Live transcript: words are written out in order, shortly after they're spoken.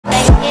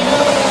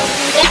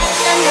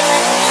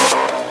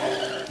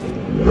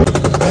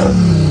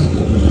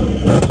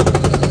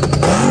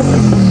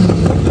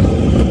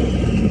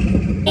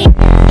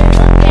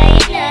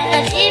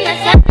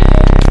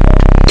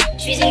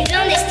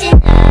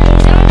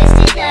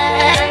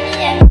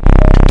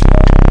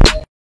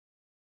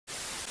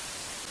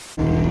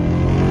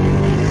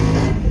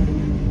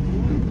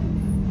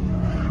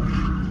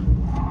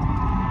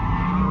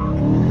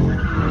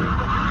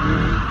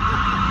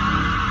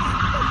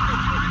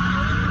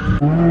I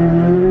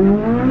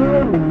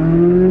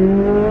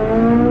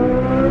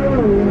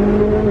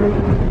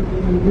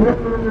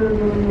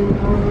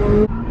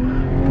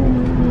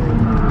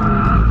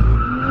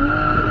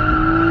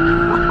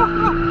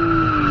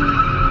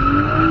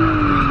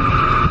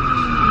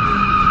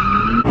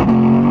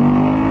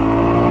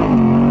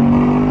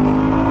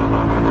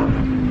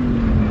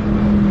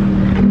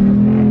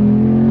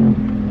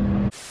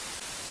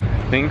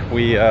think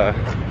we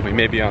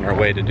may be on our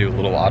way to do a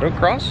little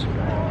autocross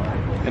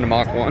in a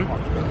Mach 1.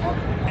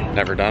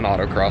 Never done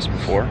autocross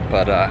before,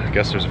 but I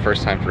guess there's a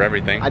first time for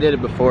everything. I did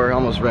it before, I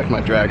almost wrecked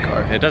my drag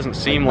car. It doesn't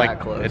seem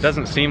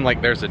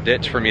like there's a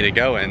ditch for me to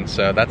go in,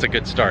 so that's a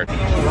good start. So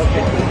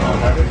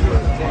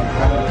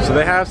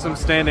they have some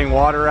standing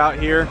water out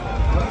here,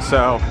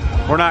 so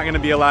we're not going to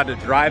be allowed to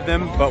drive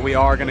them, but we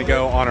are going to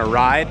go on a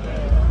ride,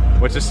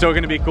 which is still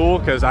going to be cool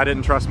because I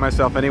didn't trust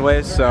myself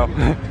anyways, so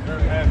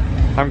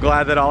I'm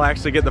glad that I'll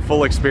actually get the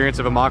full experience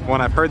of a Mach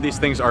 1. I've heard these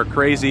things are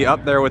crazy,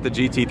 up there with the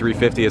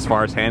GT350 as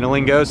far as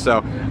handling goes, so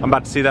I'm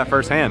about to see that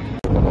firsthand.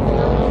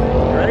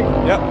 Ready?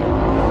 Yep.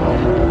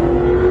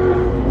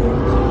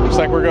 Looks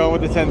like we're going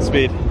with the 10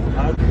 speed.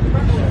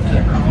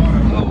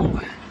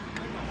 Oh.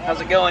 How's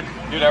it going?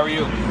 Dude, how are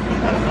you?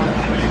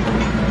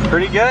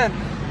 Pretty good.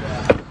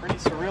 Pretty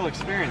surreal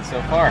experience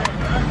so far.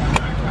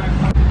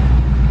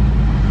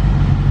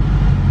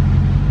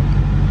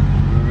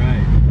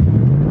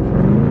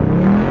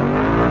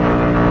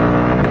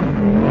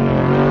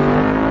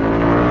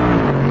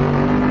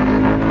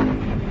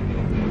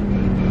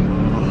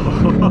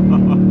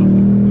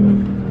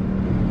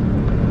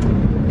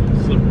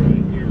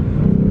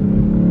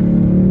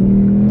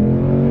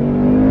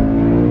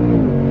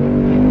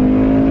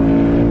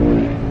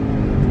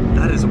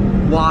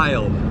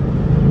 Wild.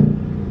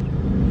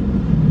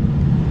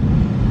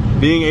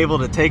 Being able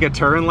to take a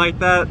turn like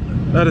that,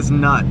 that is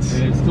nuts.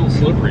 And it's still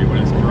slippery when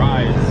it's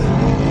dry, it's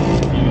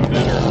even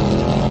better.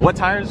 What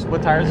tires are they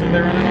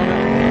running on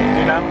it? Do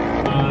you know?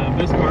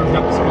 This car's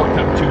got the Sport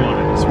Cup 2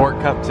 on it.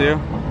 Sport Cup 2?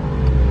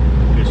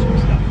 Fishing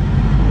stuff.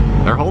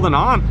 They're holding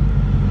on.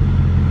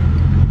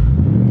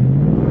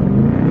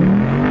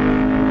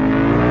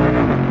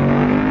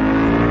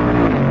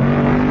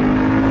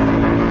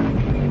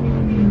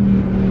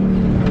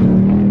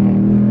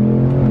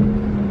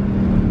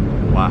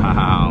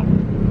 Wow.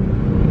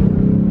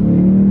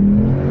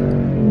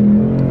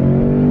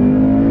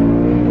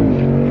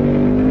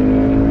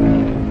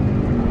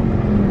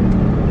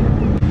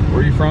 Where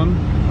are you from?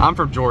 I'm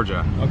from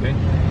Georgia. Okay.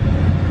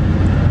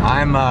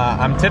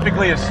 I'm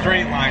typically a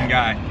straight line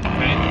guy. Okay.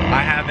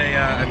 I have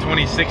a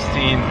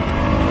 2016.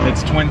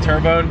 It's twin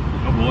turboed.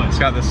 Oh boy. It's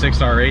got the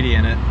 6R80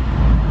 in it.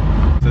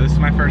 So this is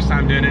my first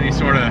time doing any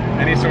sort of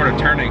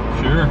turning.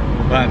 Sure.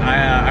 But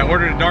I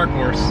ordered a dark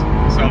horse,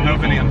 so I'm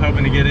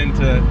hoping to get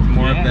into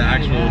more of the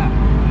actual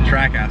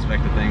track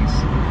aspect of things.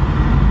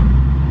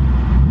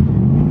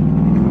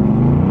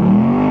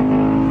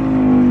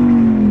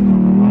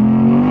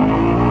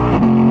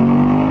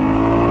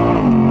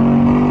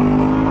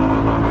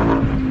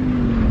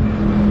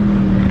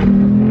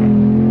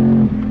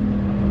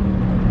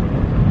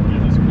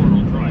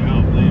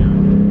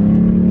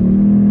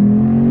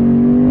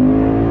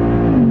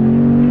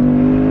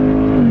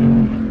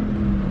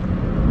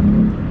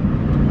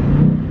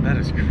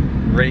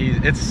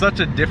 It's such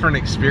a different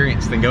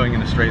experience than going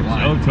in a straight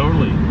line. Oh,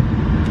 totally.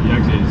 You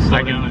actually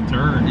slow down and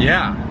turn.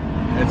 Yeah,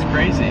 it's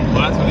crazy.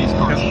 Well, that's when these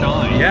cars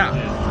shine. Yeah.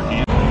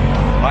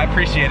 Well, I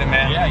appreciate it,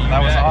 man. Yeah,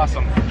 that was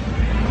awesome.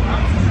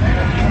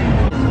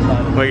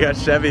 We got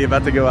Chevy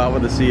about to go out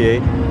with a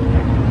C8.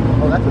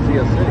 Oh, that's a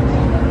Z06.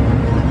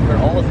 They're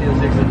all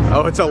Z06s.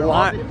 Oh, it's a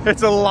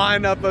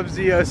lineup of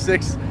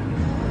Z06.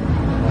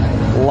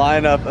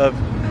 Lineup of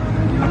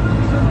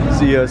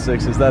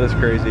Z06s. That is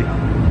crazy.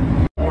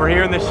 We're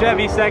here in the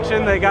Chevy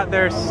section. They got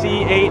their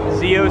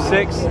C8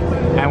 Z06,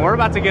 and we're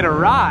about to get a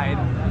ride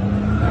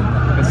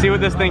and see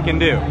what this thing can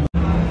do.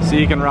 So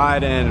you can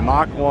ride in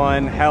Mach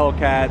 1,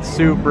 Hellcat,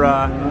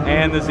 Supra,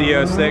 and the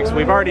Z06.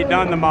 We've already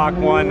done the Mach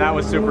 1. That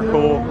was super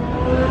cool.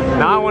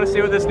 Now I want to see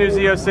what this new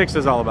Z06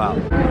 is all about.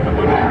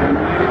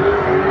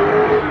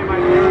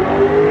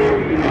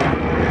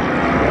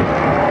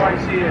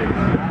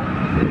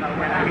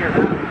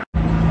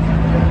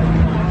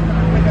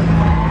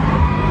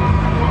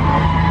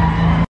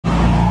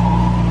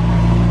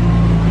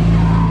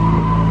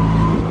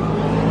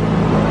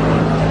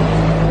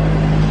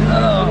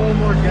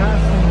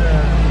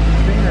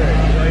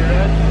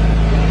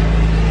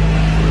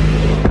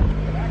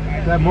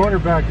 That motor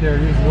back there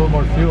needs a little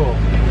more fuel.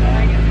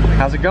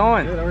 How's it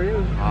going? Good, how are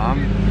you?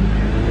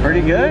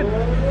 Pretty good.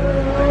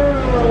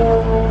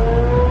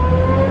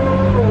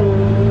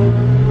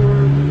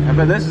 I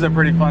bet this is a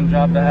pretty fun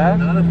job to have.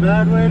 Not a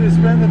bad way to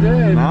spend the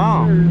day.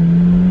 No.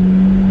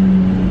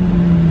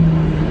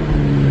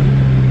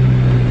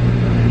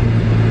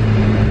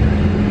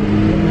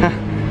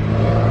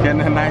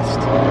 Getting a nice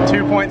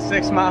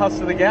 2.6 miles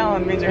to the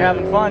gallon means you're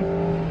having fun.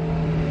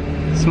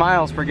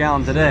 Miles per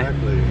gallon today.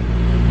 Exactly.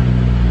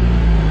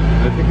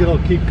 I think it'll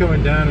keep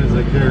coming down as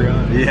I carry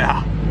on.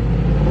 Yeah.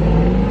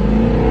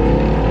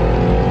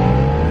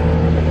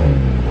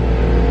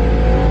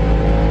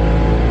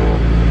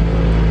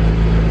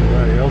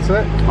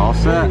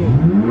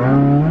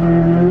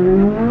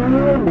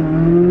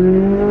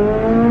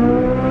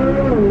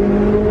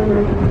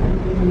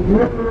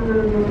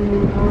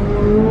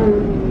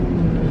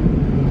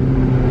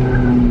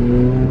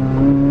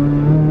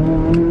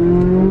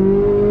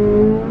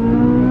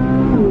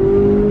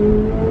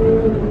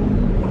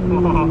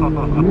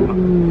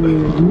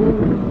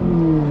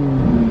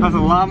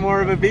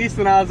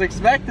 than I was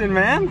expecting,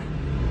 man.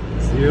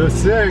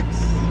 Z06.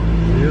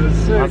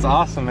 Z06. That's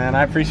awesome, man.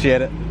 I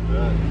appreciate it.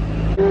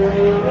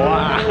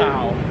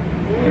 Wow.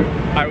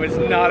 I was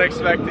not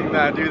expecting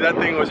that, dude. That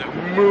thing was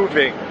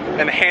moving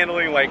and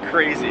handling like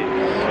crazy.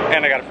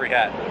 And I got a free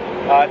hat.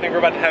 I think we're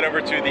about to head over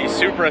to the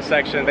Supra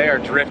section. They are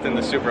drifting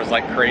the Supras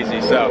like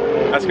crazy, so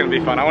that's gonna be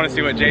fun. I wanna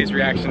see what Jay's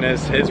reaction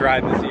is, his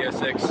ride in the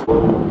Z06.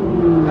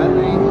 That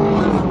thing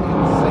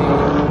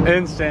is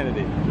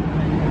Insanity.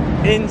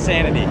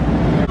 Insanity.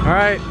 All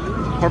right,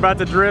 we're about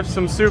to drift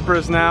some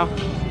Supras now.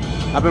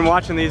 I've been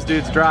watching these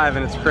dudes drive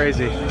and it's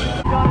crazy.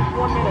 All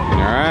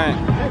right.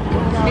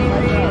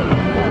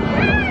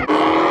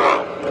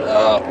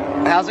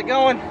 How's it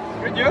going?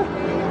 good, you?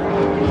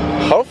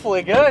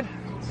 Hopefully good.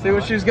 Let's see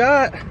what she's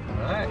got.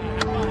 Alright.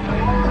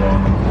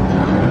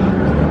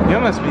 You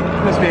must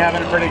be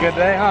having a pretty good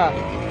day, huh?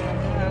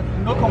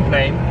 No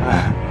complaint.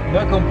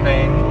 No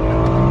complaint.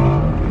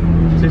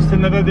 Just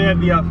another day at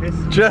the office.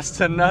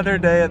 Just another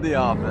day at the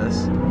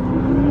office.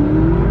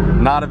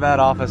 Not a bad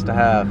office to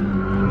have.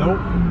 Nope.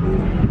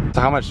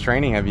 So how much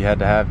training have you had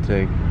to have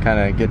to kind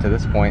of get to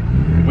this point?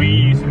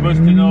 We supposed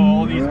to know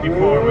all these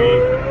before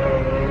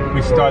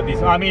we start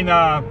this. I mean,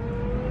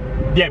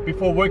 yeah,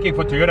 before working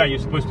for Toyota, you're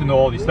supposed to know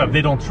all this stuff.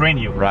 They don't train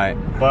you. Right.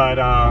 But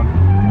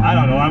I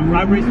don't know.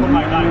 I've raced all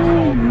my life,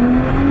 so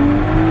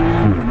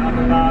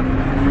about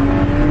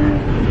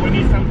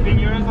 20-something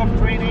years of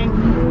training.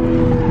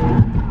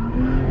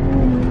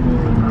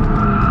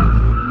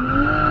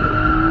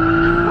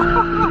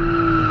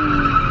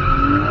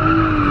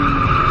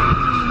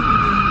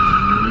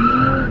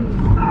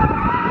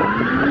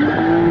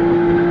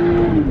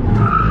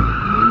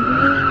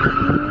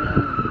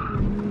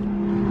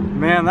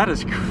 Man, that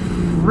is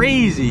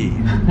crazy.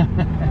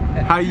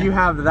 How you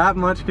have that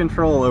much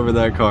control over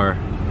that car.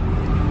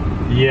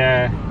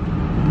 Yeah.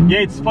 Yeah,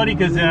 it's funny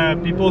because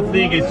people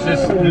think it's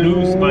just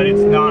loose, but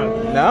it's not.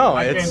 No,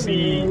 I it's... can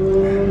be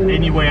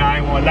any way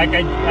I want. Like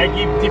I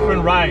give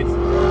different rides.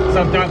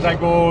 Sometimes I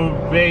go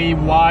very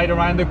wide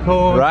around the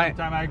cone. Right.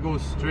 Sometimes I go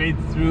straight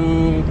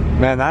through.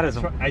 Man, that is...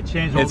 I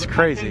change. It's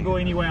crazy. I can go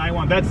any way I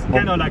want. That's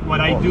kind of like what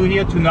I do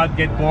here to not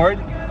get bored.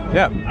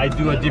 Yeah. I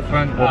do a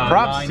different. Well,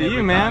 props line to you,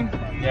 every man.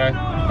 time.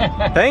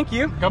 Yeah. Thank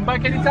you. Come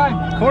back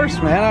anytime. Of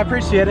course, man. I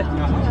appreciate it.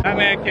 That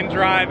man can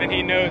drive and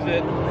he knows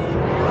it.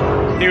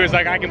 He was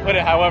like, I can put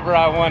it however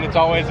I want. It's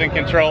always in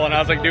control. And I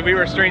was like, dude, we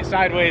were straight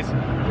sideways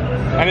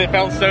and it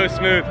felt so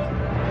smooth.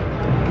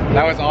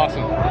 That was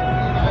awesome.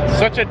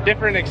 Such a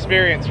different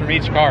experience from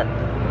each car.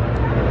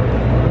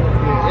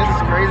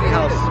 It's crazy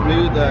how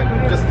smooth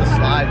just the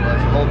slide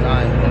was the whole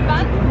time.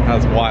 That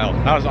was wild.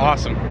 That was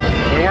awesome.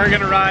 We weren't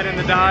gonna ride in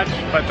the Dodge,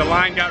 but the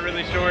line got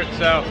really short,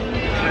 so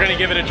we're gonna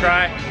give it a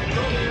try.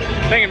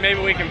 Thinking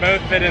maybe we can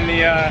both fit in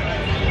the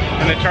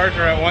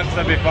Charger at once.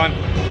 That'd be fun.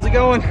 How's it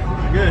going?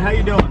 Good. How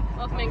you doing?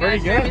 Welcome in, Pretty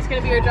guys. good. Jeremy's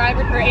gonna be your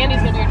driver, or Andy's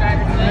gonna be your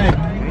driver today.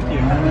 Thank you.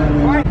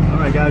 All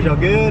right, guys, y'all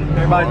good?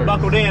 Everybody's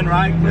buckled in,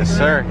 right? Yes,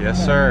 sir.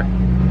 Yes, sir.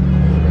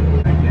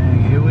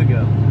 Okay, here we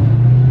go.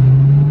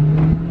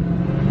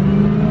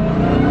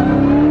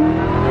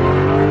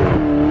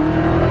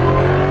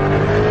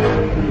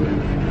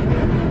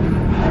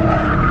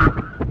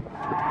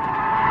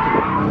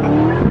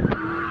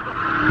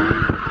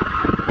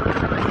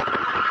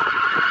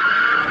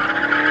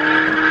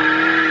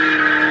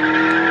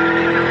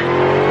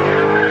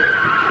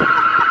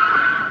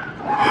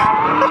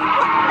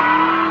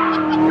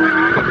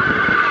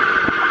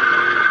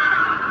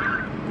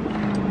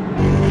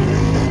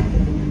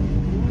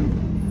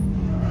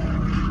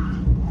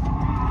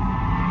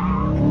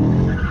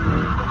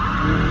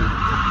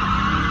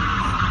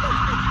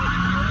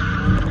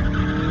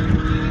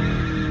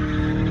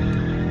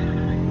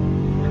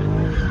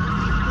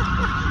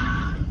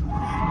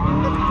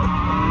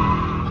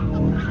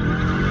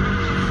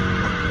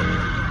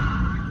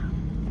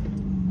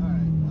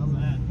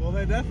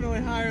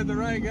 Definitely hired the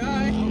right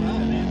guy.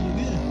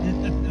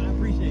 I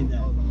appreciate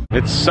that.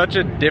 It's such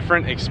a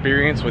different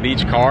experience with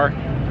each car.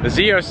 The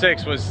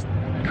Z06 was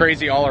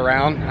crazy all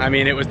around. I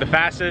mean, it was the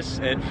fastest.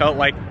 It felt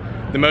like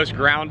the most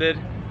grounded,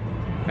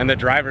 and the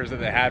drivers that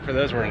they had for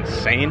those were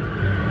insane.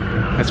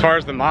 As far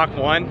as the Mach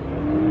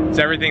 1, it's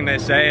everything they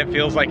say. It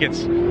feels like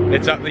it's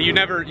up.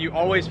 You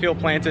always feel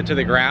planted to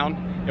the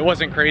ground. It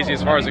wasn't crazy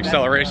as far as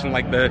acceleration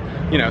like the,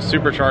 you know,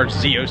 supercharged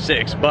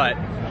Z06, but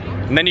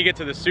and then you get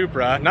to the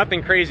Supra,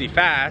 nothing crazy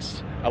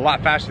fast, a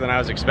lot faster than I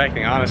was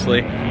expecting,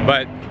 honestly.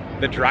 But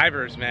the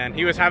drivers, man,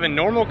 he was having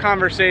normal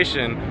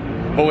conversation,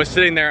 but was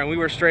sitting there and we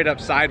were straight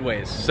up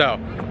sideways. So,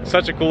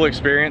 such a cool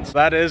experience.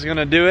 That is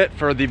gonna do it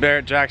for the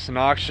Barrett Jackson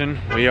auction.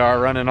 We are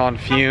running on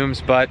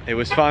fumes, but it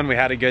was fun. We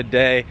had a good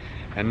day.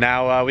 And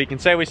now we can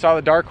say we saw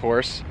the dark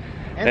horse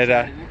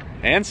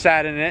and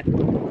sat in it.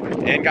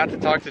 And got to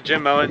talk to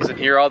Jim Owens and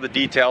hear all the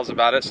details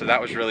about it, so that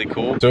was really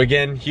cool. So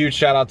again, huge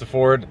shout out to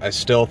Ford. I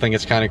still think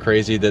it's kind of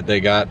crazy that they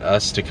got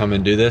us to come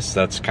and do this.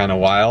 That's kind of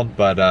wild,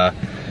 but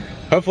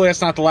hopefully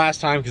that's not the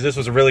last time, because this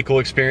was a really cool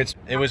experience.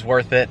 It was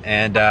worth it,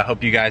 and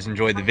hope you guys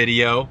enjoyed the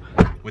video.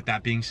 With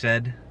that being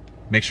said,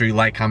 make sure you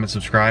like, comment,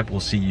 subscribe.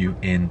 We'll see you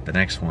in the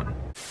next one.